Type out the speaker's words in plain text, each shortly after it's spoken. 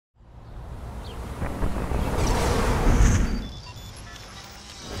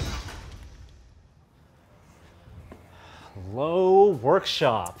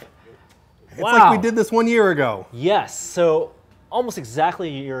workshop. It's like we did this 1 year ago. Yes, so almost exactly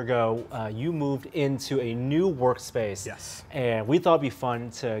a year ago, you moved into a new workspace. Yes. And we thought it'd be fun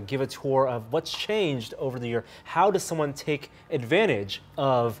to give a tour of what's changed over the year. How does someone take advantage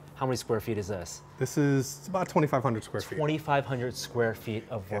of, how many square feet is this? This is about 2,500 square feet. 2,500 square feet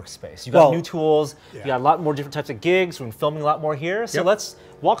of workspace. You got new tools, you got a lot more different types of gigs, we're filming a lot more here, so let's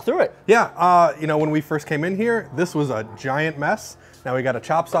walk through it. Yeah, you know, when we first came in here, this was a giant mess. Now we got a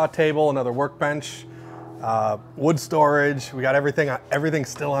chop saw table, another workbench, wood storage. We got everything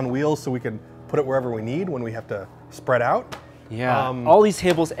still on wheels so we can put it wherever we need when we have to spread out. Yeah, all these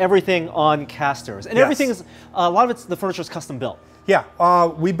tables, everything on casters. And everything is, a lot of the furniture is custom built. Yeah,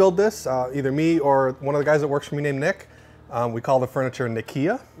 we build this, either me or one of the guys that works for me named Nick. We call the furniture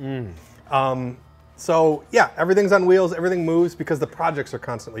Nikia. So yeah, everything's on wheels, everything moves because the projects are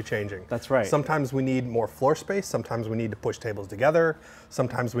constantly changing. That's right. Sometimes we need more floor space, sometimes we need to push tables together,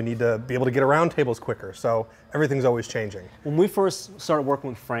 sometimes we need to be able to get around tables quicker, so everything's always changing. When we first started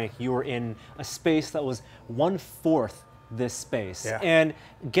working with Frank, you were in a space that was 1/4 this space. Yeah. And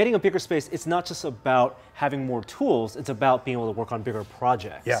getting a bigger space, it's not just about having more tools, it's about being able to work on bigger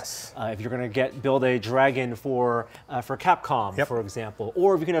projects. Yes. If you're going to build a dragon for Capcom, for example,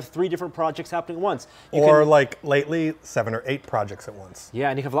 or if you can have 3 different projects happening at once. Or like lately, 7 or 8 projects at once. Yeah,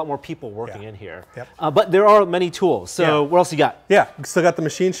 and you have a lot more people working in here. Yep. But there are many tools, so what else you got? Yeah, still got the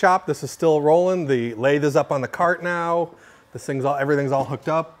machine shop. This is still rolling. The lathe is up on the cart now. Everything's all hooked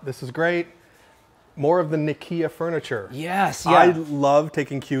up. This is great. More of the Nikia furniture. Yes, I love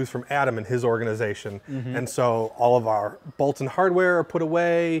taking cues from Adam and his organization. And so all of our bolts and hardware are put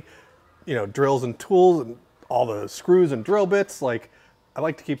away, you know, drills and tools and all the screws and drill bits. Like, I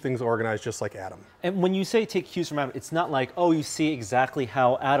like to keep things organized just like Adam. And when you say take cues from Adam, it's not like, oh, you see exactly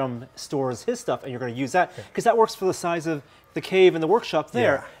how Adam stores his stuff and you're going to use that, because that works for the size of the cave and the workshop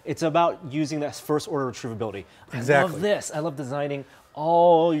there. It's about using that first order retrievability. Exactly. I love this. I love designing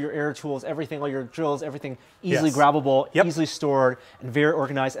all your air tools, everything, all your drills, everything easily grabbable, easily stored, and very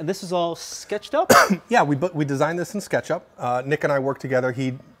organized. And this is all sketched up? Yeah, we designed this in SketchUp. Nick and I work together.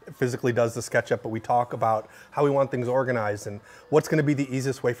 He physically does the SketchUp, but we talk about how we want things organized and what's going to be the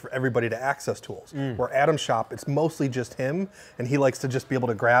easiest way for everybody to access tools. Where Adam's shop, it's mostly just him, and he likes to just be able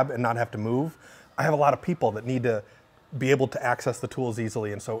to grab and not have to move. I have a lot of people that need to be able to access the tools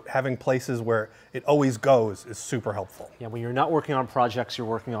easily, and so having places where it always goes is super helpful. Yeah, when you're not working on projects, you're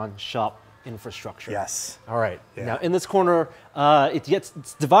working on shop infrastructure. Yes. All right. Now in this corner,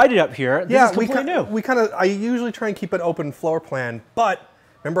 it's divided up here. This is completely new. I usually try and keep an open floor plan, but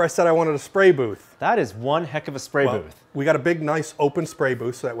remember I said I wanted a spray booth. That is one heck of a spray booth. We got a big, nice open spray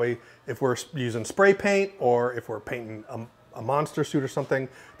booth, so that way if we're using spray paint or if we're painting a monster suit or something,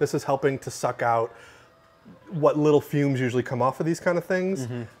 this is helping to suck out what little fumes usually come off of these kind of things.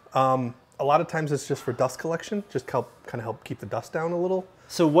 A lot of times it's just for dust collection, just kind of help keep the dust down a little.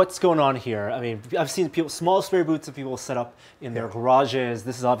 So what's going on here? I mean, I've seen small spray booths that people set up in their garages.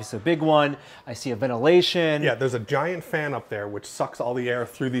 This is obviously a big one. I see a ventilation. Yeah, there's a giant fan up there which sucks all the air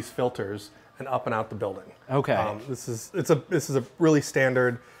through these filters and up and out the building. Okay. This is a really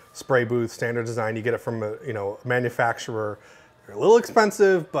standard spray booth, standard design. You get it from a manufacturer. They're a little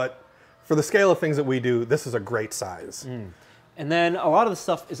expensive, but for the scale of things that we do, this is a great size. And then a lot of the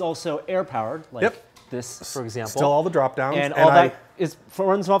stuff is also air powered, like this, for example. Still all the drop downs. And all that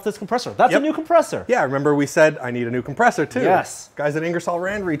runs off this compressor. That's a new compressor. Yeah, remember we said I need a new compressor too. Yes. Guys at Ingersoll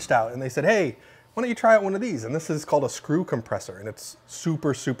Rand reached out and they said, hey, why don't you try out one of these? And this is called a screw compressor, and it's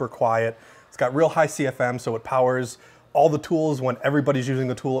super, super quiet. It's got real high CFM, so it powers all the tools when everybody's using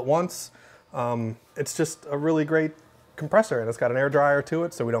the tool at once. It's just a really great compressor, and it's got an air dryer to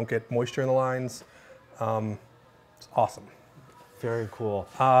it so we don't get moisture in the lines. It's awesome. Very cool.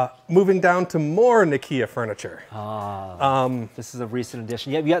 Moving down to more Nikia furniture. This is a recent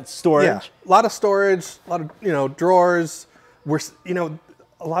addition. Yeah, you got storage. Yeah, a lot of storage, a lot of drawers.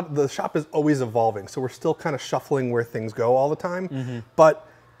 The shop is always evolving, so we're still kind of shuffling where things go all the time. But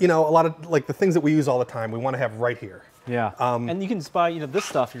a lot of the things that we use all the time, we want to have right here. Yeah. And you can just buy this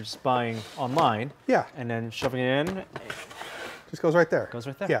stuff you're just buying online. Yeah. And then shoving it in. Just goes right there. Goes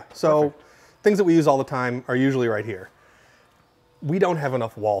right there. Yeah. So things that we use all the time are usually right here. We don't have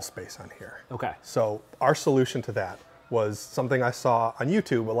enough wall space on here. Okay. So our solution to that was something I saw on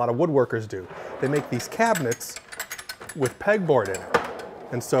YouTube a lot of woodworkers do. They make these cabinets with pegboard in it.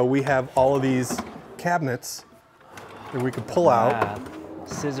 And so we have all of these cabinets that we could pull out.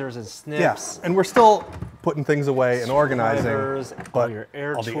 Scissors and snips. Yes, and we're still putting things away and organizing. But all your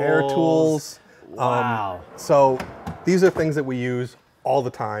air tools. The air tools. Wow. So these are things that we use all the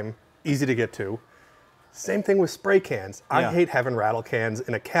time, easy to get to. Same thing with spray cans. I Yeah. hate having rattle cans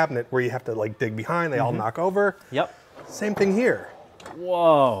in a cabinet where you have to like dig behind, they all knock over. Yep. Same thing here.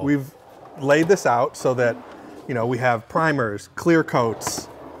 Whoa. We've laid this out so that, you know, we have primers, clear coats,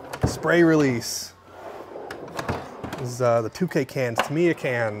 spray release. This is the 2K cans, Tamiya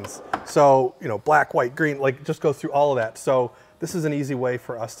cans. So, you know, black, white, green, like just go through all of that. So this is an easy way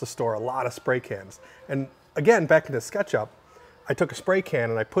for us to store a lot of spray cans. And again, back into SketchUp, I took a spray can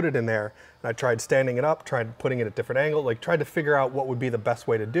and I put it in there and I tried standing it up, tried putting it at different angles, like tried to figure out what would be the best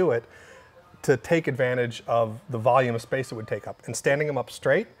way to do it to take advantage of the volume of space it would take up. And standing them up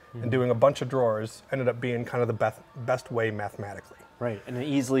straight and doing a bunch of drawers ended up being kind of the best way mathematically. Right, and then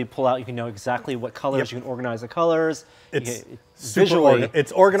easily pull out, you can know exactly what colors, Yep. you can organize the colors. It's visually,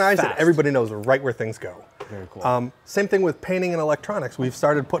 it's organized and fast. everybody knows right where things go. Very cool. Same thing with painting and electronics. We've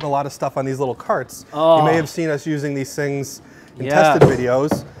started putting a lot of stuff on these little carts. Oh. You may have seen us using these things in Yes. tested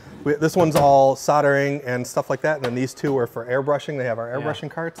videos. This one's all soldering and stuff like that, and then these two are for airbrushing. They have our airbrushing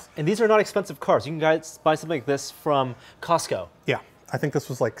carts. And these are not expensive carts. You can guys buy something like this from Costco. Yeah, I think this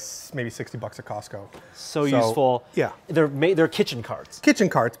was like maybe 60 bucks at Costco. So useful. Yeah. They're kitchen carts. Kitchen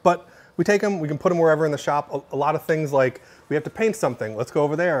carts, but we take them, we can put them wherever in the shop. A lot of things like, we have to paint something, let's go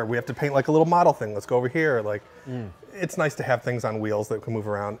over there. We have to paint like a little model thing, let's go over here. Like, it's nice to have things on wheels that can move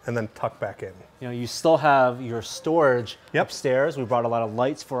around and then tuck back in. You know, you still have your storage Yep. upstairs. We brought a lot of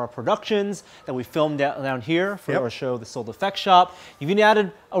lights for our productions that we filmed down here for Yep. our show, The Sold Effects Shop. You've even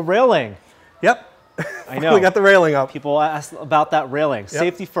added a railing. Yep. I know. We got the railing up. People ask about that railing.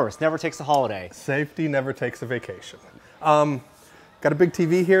 Safety first, never takes a holiday. Safety never takes a vacation. Got a big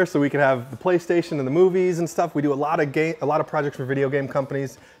TV here so we can have the PlayStation and the movies and stuff. We do a lot of projects for video game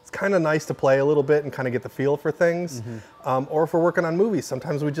companies. It's kind of nice to play a little bit and kind of get the feel for things. Or if we're working on movies,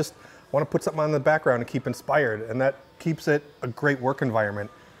 sometimes we just want to put something on in the background and keep inspired, and that keeps it a great work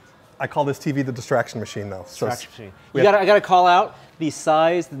environment. I call this TV the distraction machine, though. Distraction machine. I got to call out the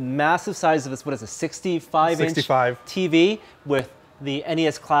size, the massive size of this. What is it? 65-inch 65. TV with the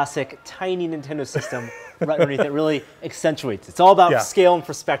NES Classic tiny Nintendo system right underneath it. Really accentuates. It's all about scale and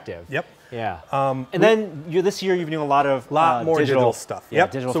perspective. Yep. Yeah. And then this year you've been doing a lot of more digital stuff. Yeah,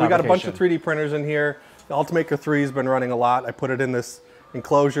 Yep. digital So we got a bunch fabrication. of 3D printers in here. The Ultimaker 3 has been running a lot. I put it in this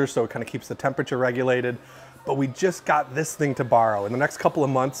enclosure so it kind of keeps the temperature regulated. But we just got this thing to borrow. In the next couple of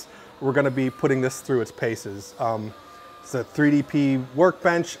months, we're going to be putting this through its paces. It's a 3DP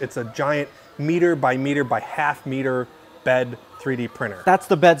workbench. It's a giant meter by half meter bed 3D printer. That's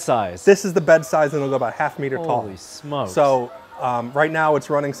the bed size. This is the bed size, and it'll go about half meter tall. Holy smokes. So right now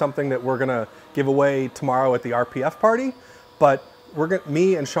it's running something that we're gonna give away tomorrow at the RPF party, but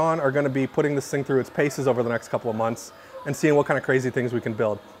me and Sean are gonna be putting this thing through its paces over the next couple of months and seeing what kind of crazy things we can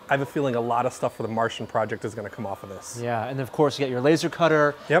build. I have a feeling a lot of stuff for the Martian project is gonna come off of this. Yeah, and of course you got your laser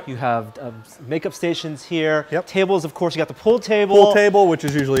cutter. Yep. You have makeup stations here. Yep. Tables, of course, you got the pool table. Pool table, which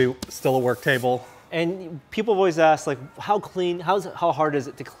is usually still a work table. And people have always asked, like, how hard is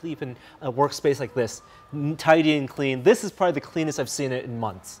it to keep in a workspace like this, tidy and clean? This is probably the cleanest I've seen it in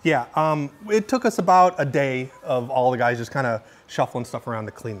months. Yeah, it took us about a day of all the guys just kind of shuffling stuff around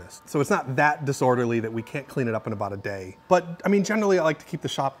to clean this. So it's not that disorderly that we can't clean it up in about a day. But I mean, generally I like to keep the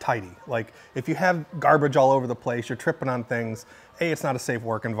shop tidy. Like if you have garbage all over the place, you're tripping on things, A, it's not a safe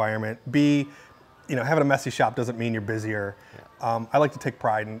work environment. B, you know, having a messy shop doesn't mean you're busier. I like to take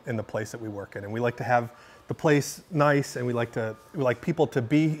pride in the place that we work in, and we like to have the place nice, and we like people to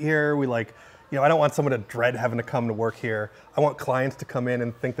be here. We like, you know, I don't want someone to dread having to come to work here. I want clients to come in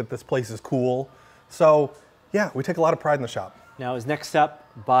and think that this place is cool. So yeah, we take a lot of pride in the shop. Now, is next step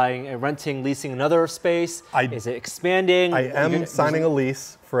buying, renting, leasing another space? Is it expanding? I am signing a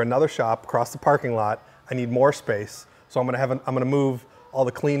lease for another shop across the parking lot. I need more space, so I'm gonna move all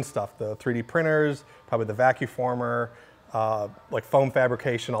the clean stuff, the 3D printers, probably the vacuum former, like foam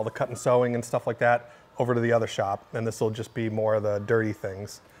fabrication, all the cut and sewing and stuff like that, over to the other shop, and this will just be more of the dirty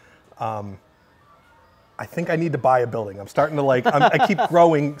things. I think I need to buy a building. I'm starting to like, I keep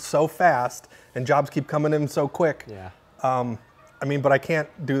growing so fast, and jobs keep coming in so quick. Yeah. I mean, but I can't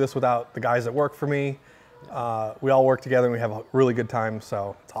do this without the guys that work for me. We all work together and we have a really good time,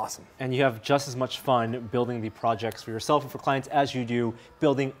 so it's awesome. And you have just as much fun building the projects for yourself and for clients as you do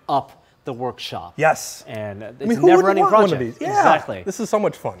building up the workshop. Yes. And it's I mean, a who never-ending wouldn't want project. one of these? Yeah, Exactly. This is so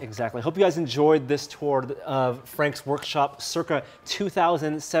much fun. Exactly. Hope you guys enjoyed this tour of Frank's workshop circa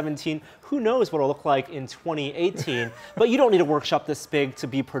 2017. Who knows what it'll look like in 2018, but you don't need a workshop this big to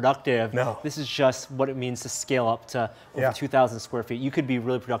be productive. No. This is just what it means to scale up to over 2,000 square feet. You could be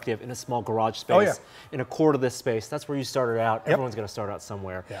really productive in a small garage space, in a quarter of this space. That's where you started out. Everyone's going to start out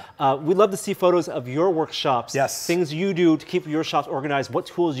somewhere. We'd love to see photos of your workshops, things you do to keep your shops organized, what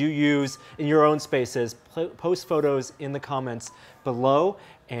tools you use. use in your own spaces. Post photos in the comments below,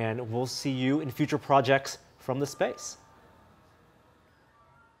 and we'll see you in future projects from the space.